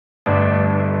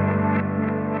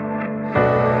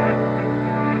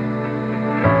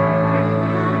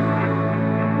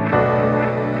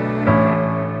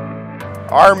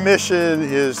Our mission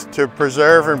is to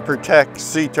preserve and protect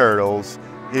sea turtles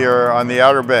here on the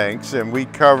Outer Banks, and we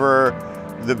cover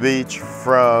the beach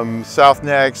from South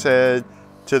Nags Head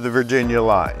to the Virginia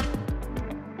line.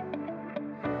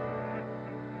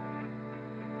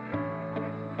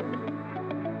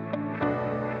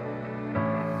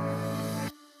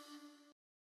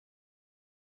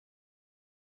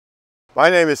 My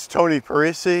name is Tony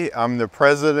Parisi. I'm the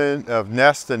president of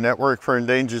N.E.S.T, the Network for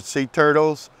Endangered Sea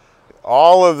Turtles.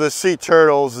 All of the sea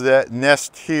turtles that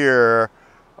nest here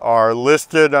are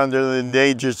listed under the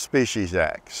Endangered Species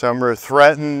Act. Some are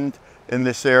threatened in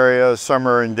this area, some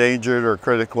are endangered or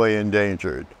critically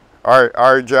endangered.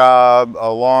 Our job,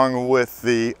 along with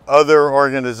the other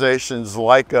organizations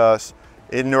like us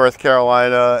in North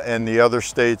Carolina and the other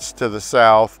states to the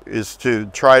south, is to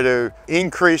try to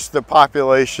increase the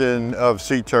population of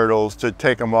sea turtles to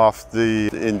take them off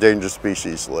the endangered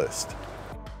species list.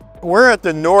 We're at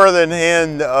the northern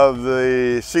end of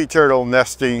the sea turtle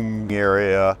nesting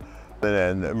area,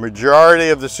 and the majority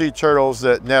of the sea turtles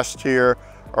that nest here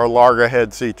are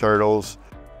loggerhead sea turtles.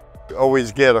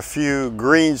 Always get a few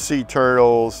green sea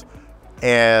turtles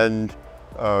and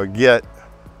get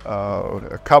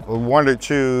one or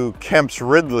two Kemp's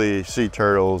Ridley sea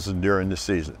turtles during the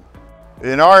season.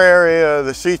 In our area,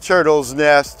 the sea turtles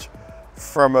nest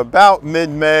from about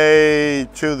mid-May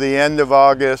to the end of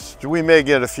August. We may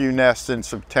get a few nests in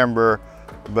September,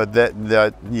 but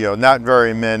not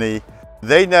very many.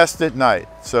 They nest at night,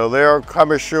 so they'll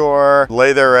come ashore,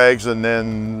 lay their eggs, and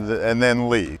then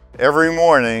leave. Every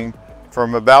morning,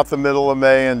 from about the middle of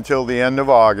May until the end of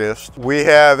August, we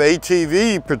have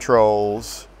ATV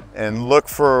patrols and look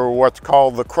for what's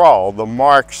called the crawl, the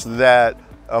marks that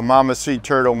a mama sea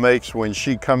turtle makes when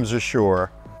she comes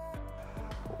ashore.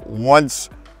 Once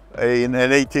an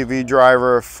ATV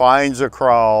driver finds a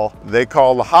crawl, they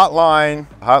call the hotline.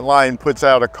 The hotline puts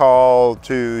out a call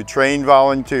to trained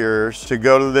volunteers to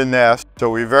go to the nest. So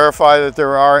we verify that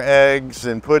there are eggs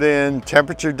and put in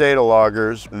temperature data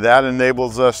loggers. That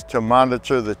enables us to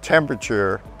monitor the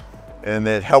temperature, and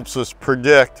it helps us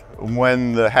predict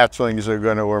when the hatchlings are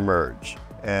going to emerge.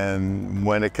 And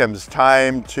when it comes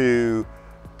time to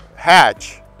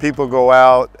hatch, people go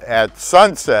out at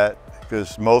sunset,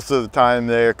 because most of the time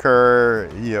they occur,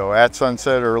 at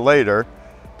sunset or later,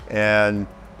 and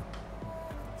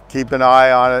keep an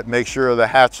eye on it, make sure the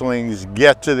hatchlings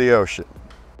get to the ocean.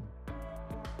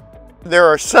 There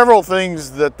are several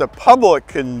things that the public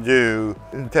can do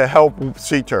to help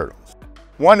sea turtles.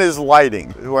 One is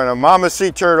lighting. When a mama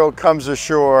sea turtle comes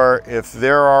ashore, if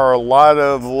there are a lot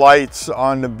of lights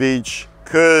on the beach,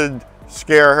 could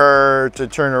scare her to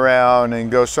turn around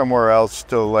and go somewhere else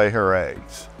to lay her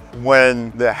eggs.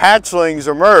 When the hatchlings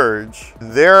emerge,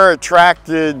 they're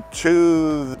attracted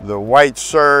to the white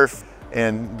surf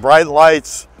and bright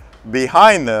lights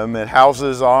behind them and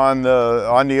houses on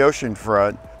the ocean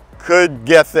front could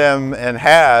get them, and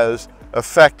has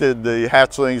affected the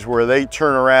hatchlings, where they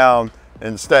turn around,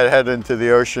 instead heading to the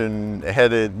ocean,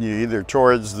 headed either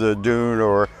towards the dune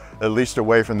or at least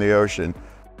away from the ocean.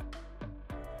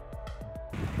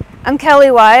 I'm Kelly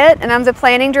Wyatt, and I'm the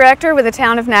planning director with the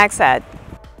Town of Nags Head.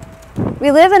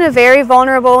 We live in a very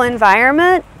vulnerable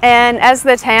environment, and as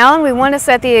the town, we want to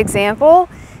set the example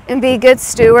and be good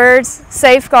stewards,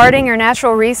 safeguarding our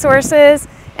natural resources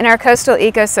and our coastal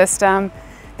ecosystem.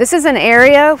 This is an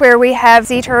area where we have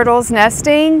sea turtles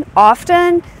nesting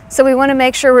often, so we want to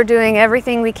make sure we're doing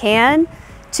everything we can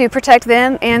to protect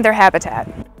them and their habitat.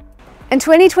 In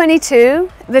 2022,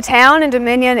 the town and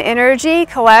Dominion Energy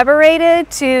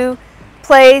collaborated to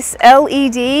place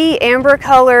LED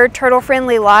amber-colored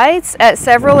turtle-friendly lights at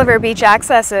several of our beach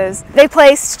accesses. They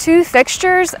placed 2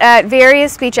 fixtures at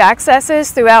various beach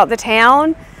accesses throughout the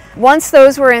town. Once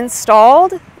those were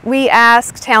installed, we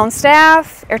asked town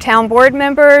staff, or town board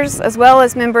members, as well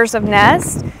as members of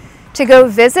N.E.S.T, to go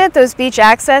visit those beach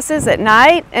accesses at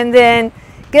night and then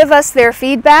give us their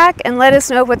feedback and let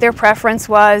us know what their preference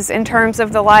was in terms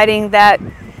of the lighting that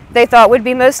they thought would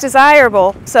be most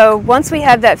desirable. So once we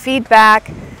had that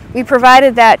feedback, we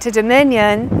provided that to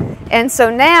Dominion, and so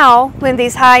now when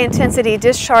these high intensity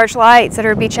discharge lights at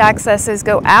our beach accesses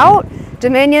go out,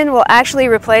 Dominion will actually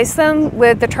replace them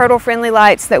with the turtle friendly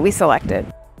lights that we selected.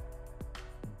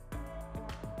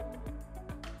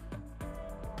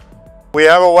 We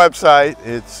have a website,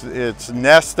 it's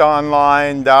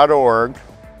nestonline.org.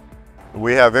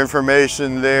 We have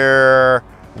information there,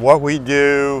 what we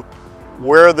do,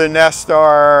 where the nests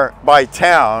are by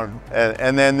town,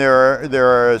 and then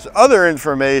there is other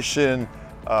information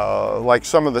like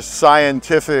some of the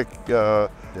scientific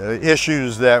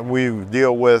issues that we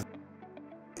deal with.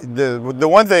 the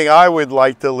one thing I would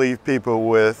like to leave people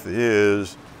with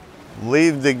is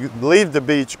leave the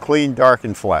beach clean, dark,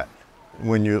 and flat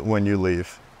when you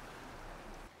leave.